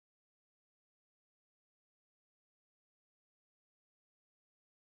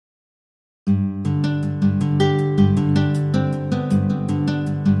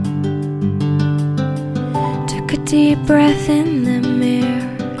deep breath in the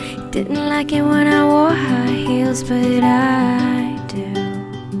mirror. Didn't like it when I wore high heels, but I do.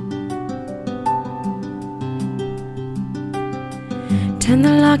 Turned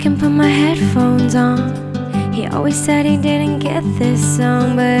the lock and put my headphones on. He always said he didn't get this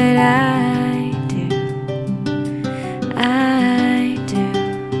song, but I do. I do.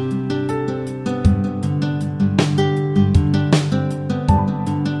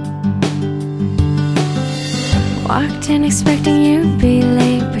 Walked in expecting you'd be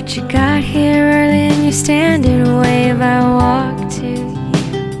late, but you got here early and you stand and wave. I walked to you.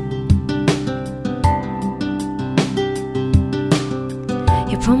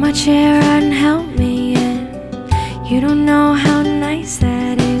 You pull my chair out and help me in. You don't know how nice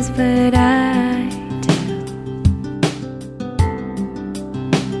that is, but I do.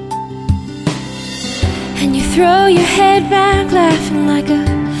 And you throw your head back laughing like a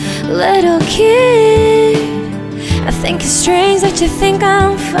little kid. I think it's strange that you think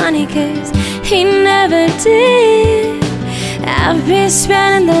I'm funny, 'cause he never did. I've been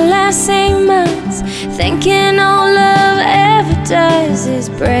spending the last 8 months thinking all love ever does is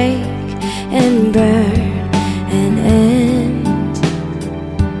break and burn and end.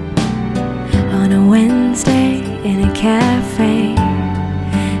 On a Wednesday in a cafe,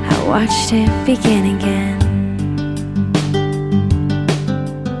 I watched it begin again.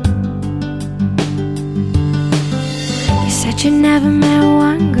 You never met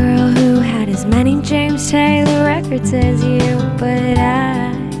one girl who had as many James Taylor records as you, but I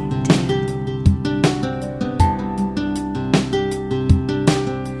do.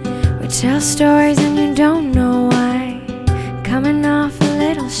 We tell stories and you don't know why, coming off a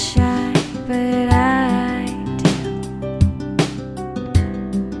little shy, but I do.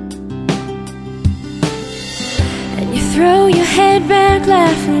 And you throw your head back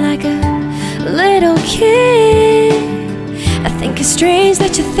laughing like a little kid. I think it's strange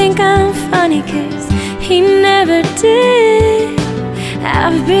that you think I'm funny, 'cause he never did.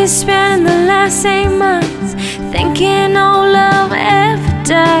 I've been spending the last 8 months thinking all love ever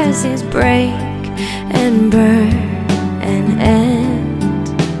does is break and burn and end.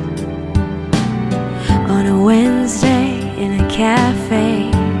 On a Wednesday in a cafe,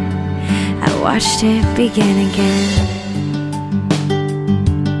 I watched it begin again.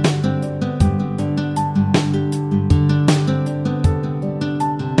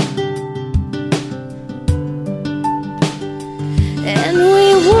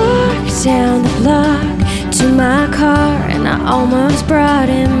 Down the block to my car, and I almost brought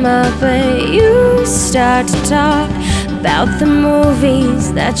him up, but you start to talk about the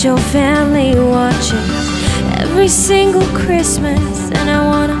movies that your family watches every single Christmas, and I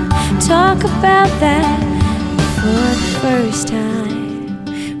wanna talk about that for the first time.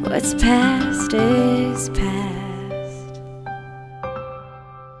 What's past is past.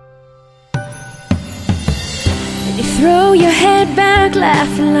 And you throw your head back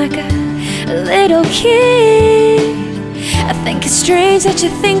laughing like a little kid. I think it's strange that you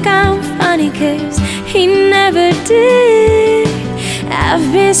think I'm funny, 'cause he never did. I've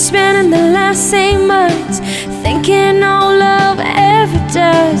been spending the last 8 months thinking all love ever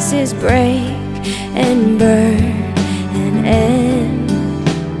does is break and burn and end.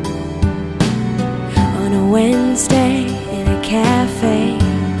 On a Wednesday in a cafe,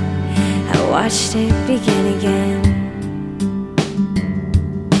 I watched it begin again.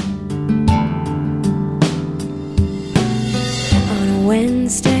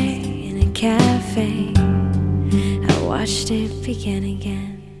 Wednesday in a cafe, I watched it begin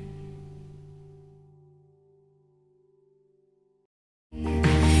again.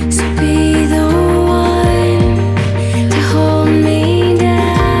 So be